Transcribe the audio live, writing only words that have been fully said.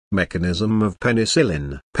Mechanism of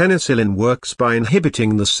penicillin. Penicillin works by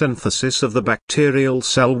inhibiting the synthesis of the bacterial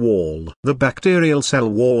cell wall. The bacterial cell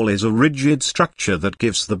wall is a rigid structure that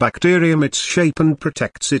gives the bacterium its shape and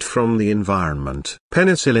protects it from the environment.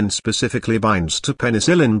 Penicillin specifically binds to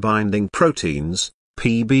penicillin-binding proteins,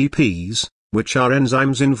 PBPs, which are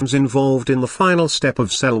enzymes involved in the final step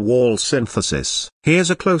of cell wall synthesis.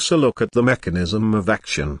 Here's a closer look at the mechanism of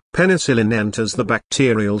action. Penicillin enters the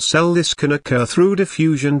bacterial cell. This can occur through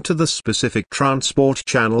diffusion to the specific transport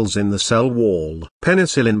channels in the cell wall.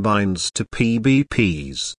 Penicillin binds to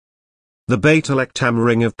PBPs. The beta-lactam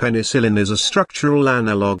ring of penicillin is a structural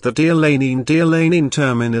analog the de-alanine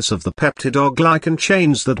terminus of the peptidoglycan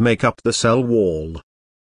chains that make up the cell wall.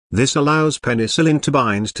 This allows penicillin to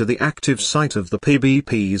bind to the active site of the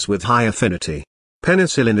PBPs with high affinity.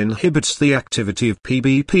 Penicillin inhibits the activity of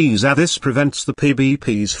PBPs, and this prevents the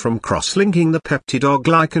PBPs from cross-linking the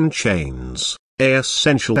peptidoglycan chains,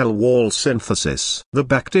 essential cell wall synthesis. The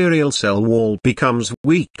bacterial cell wall becomes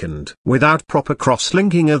weakened. Without proper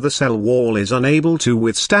cross-linking, the cell wall is unable to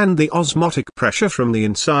withstand the osmotic pressure from the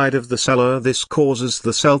inside of the cell. This causes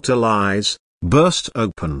the cell to lyse, burst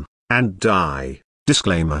open, and die.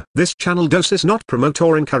 Disclaimer: this channel does not promote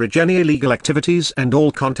or encourage any illegal activities, and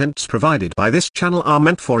all contents provided by this channel are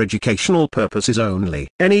meant for educational purposes only.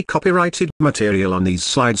 Any copyrighted material on these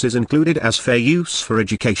slides is included as fair use for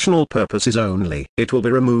educational purposes only. It will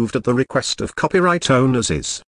be removed at the request of copyright owners.